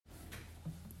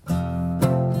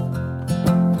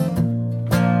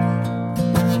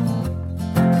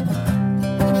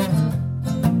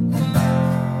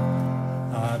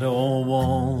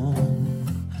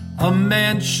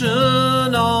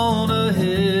mansion on a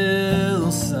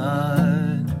hillside.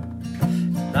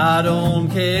 I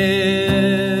don't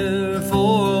care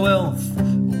for wealth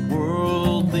or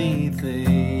worldly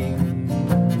things.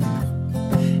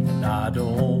 And I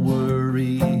don't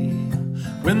worry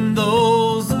when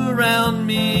those around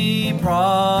me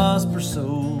prosper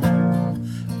so.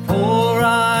 For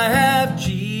I have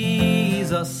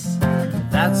Jesus,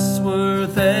 that's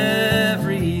worth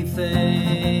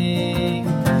everything.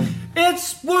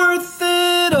 It's worth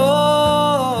it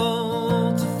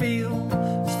all to feel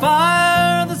this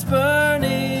fire that's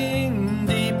burning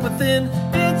deep within.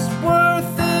 It's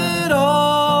worth it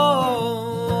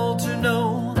all to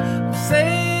know I'm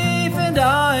safe and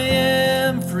I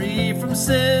am free from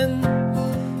sin.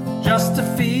 Just to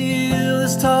feel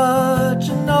his touch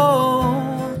and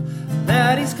know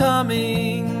that he's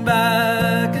coming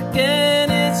back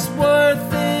again. It's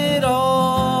worth it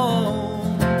all.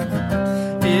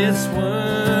 It's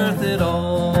worth it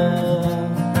all.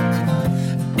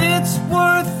 It's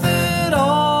worth it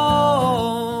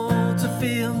all to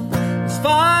feel this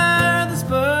fire that's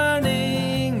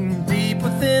burning deep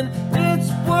within. It's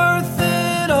worth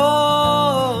it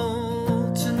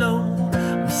all to know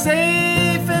I'm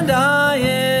safe and I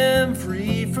am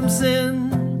free from sin.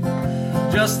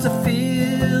 Just to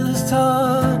feel his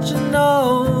touch and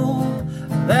know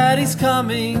that he's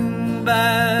coming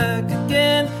back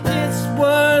again. It's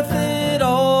worth it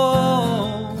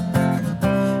all.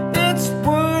 It's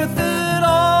worth it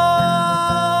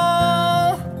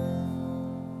all.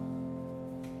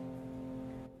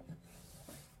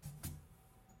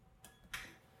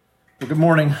 Well, good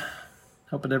morning.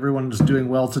 Hoping everyone is doing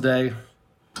well today.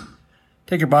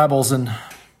 Take your Bibles and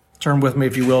turn with me,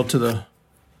 if you will, to the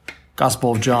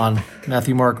Gospel of John.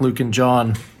 Matthew, Mark, Luke, and John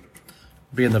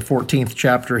will be in the 14th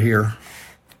chapter here.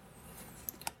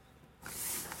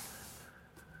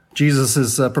 Jesus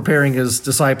is preparing his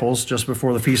disciples just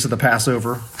before the feast of the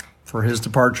Passover for his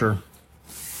departure,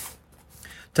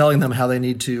 telling them how they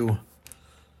need to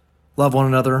love one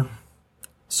another,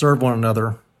 serve one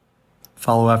another,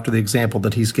 follow after the example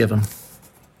that he's given.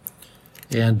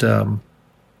 And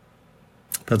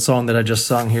that song that I just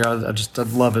sung here, I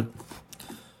love it.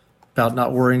 About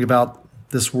not worrying about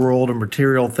this world or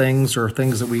material things or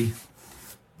things that we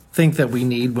think that we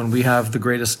need when we have the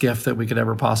greatest gift that we could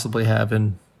ever possibly have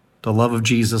in the love of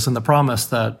Jesus and the promise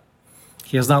that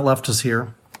he has not left us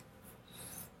here.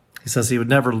 He says he would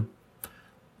never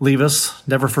leave us,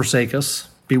 never forsake us,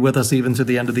 be with us even to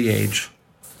the end of the age.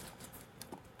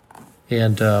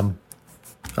 And I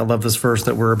love this verse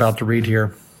that we're about to read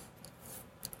here.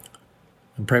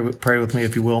 And pray with me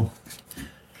if you will.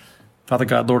 Father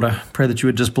God, Lord, I pray that you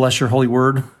would just bless your holy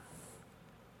word.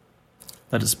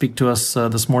 Let it speak to us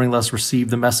this morning. Let us receive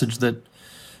the message that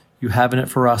you have in it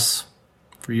for us.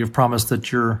 For you have promised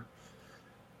that your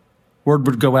word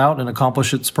would go out and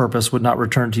accomplish its purpose, would not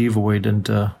return to you void. And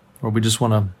Lord, we just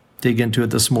want to dig into it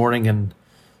this morning and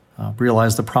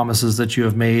realize the promises that you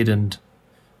have made. And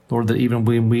Lord, that even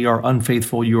when we are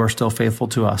unfaithful, you are still faithful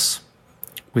to us.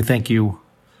 We thank you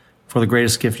for the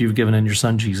greatest gift you've given in your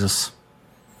Son, Jesus.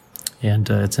 And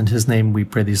it's in his name we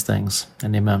pray these things,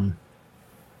 and amen.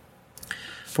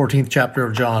 14th chapter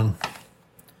of John,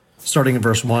 starting in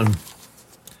verse 1.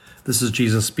 This is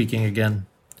Jesus speaking again.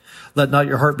 Let not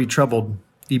your heart be troubled.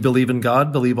 Ye believe in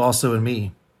God, believe also in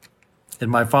me. In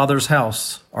my Father's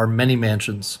house are many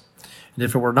mansions, and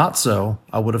if it were not so,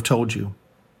 I would have told you.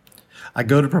 I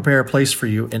go to prepare a place for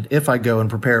you, and if I go and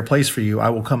prepare a place for you,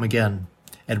 I will come again,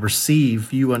 and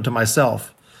receive you unto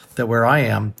myself, that where I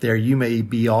am, there you may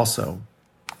be also.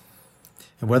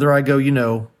 And whither I go you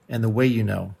know, and the way you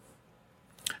know.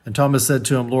 And Thomas said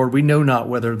to him, Lord, we know not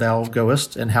whither thou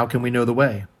goest, and how can we know the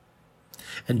way?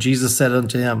 And Jesus said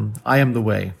unto him, I am the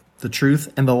way, the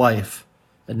truth, and the life,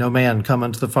 and no man come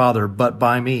unto the Father but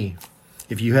by me.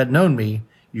 If you had known me,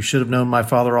 you should have known my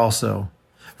Father also.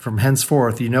 From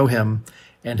henceforth you know him,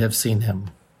 and have seen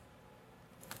him.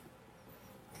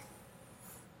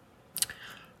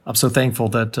 I'm so thankful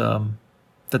that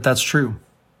that's true.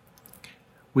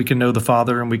 We can know the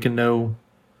Father, and we can know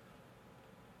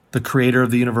the Creator of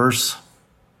the universe,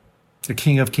 the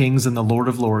King of Kings and the Lord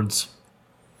of Lords.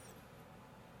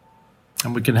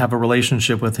 And we can have a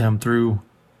relationship with him through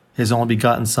his only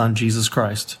begotten Son, Jesus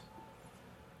Christ,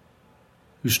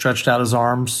 who stretched out his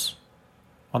arms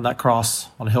on that cross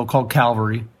on a hill called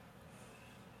Calvary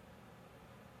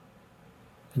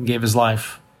and gave his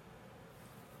life,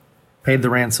 paid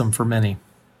the ransom for many.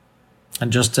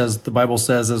 And just as the Bible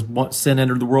says, as sin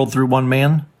entered the world through one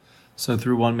man, so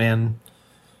through one man,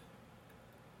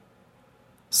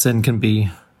 sin can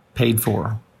be paid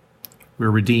for.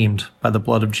 We're redeemed by the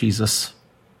blood of Jesus.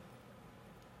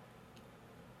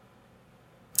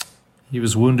 He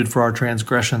was wounded for our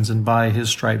transgressions, and by his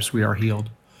stripes we are healed.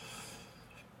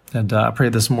 And I pray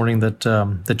this morning that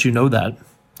you know that,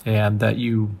 and that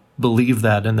you believe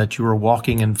that, and that you are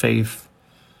walking in faith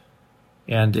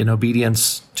and in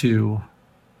obedience to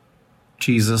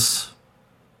Jesus,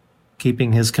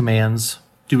 keeping his commands,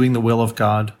 doing the will of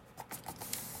God,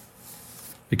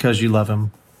 because you love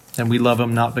him. And we love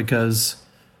him not because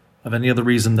of any other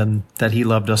reason than that he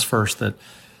loved us first, that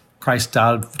Christ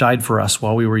died for us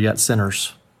while we were yet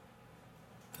sinners,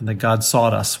 and that God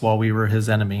sought us while we were his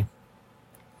enemy.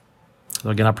 So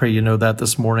again, I pray you know that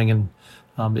this morning,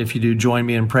 and if you do, join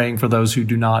me in praying for those who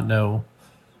do not know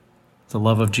the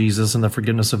love of Jesus and the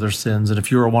forgiveness of their sins. And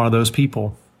if you are one of those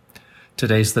people,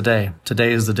 today's the day.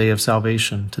 Today is the day of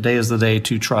salvation. Today is the day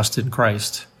to trust in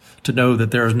Christ, to know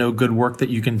that there is no good work that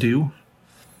you can do,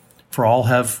 for all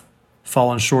have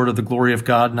fallen short of the glory of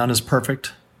God. None is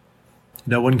perfect.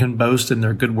 No one can boast in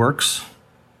their good works,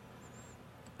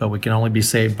 but we can only be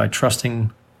saved by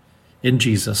trusting in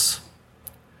Jesus.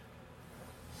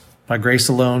 By grace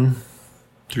alone,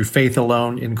 through faith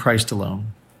alone, in Christ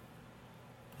alone,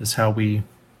 is how we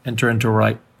enter into a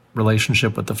right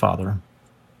relationship with the Father.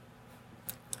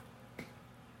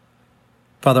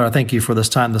 Father, I thank you for this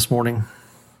time this morning.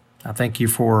 I thank you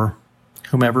for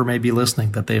whomever may be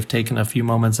listening, that they've taken a few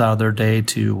moments out of their day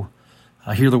to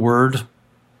hear the word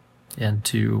and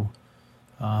to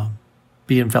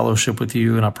be in fellowship with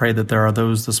you. And I pray that there are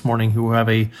those this morning who have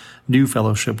a new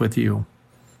fellowship with you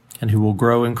and who will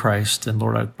grow in Christ. And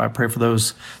Lord, I pray for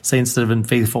those saints that have been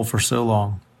faithful for so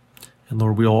long. And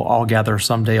Lord, we'll all gather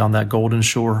someday on that golden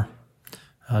shore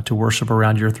to worship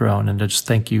around your throne. And to just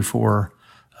thank you for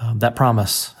that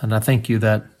promise. And I thank you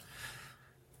that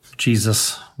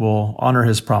Jesus will honor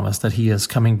his promise that he is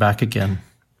coming back again,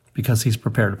 because he's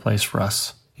prepared a place for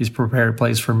us. He's prepared a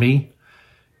place for me.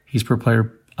 He's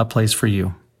prepared a place for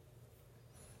you.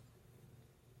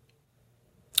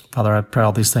 Father, I pray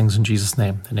all these things in Jesus'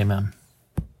 name, and amen.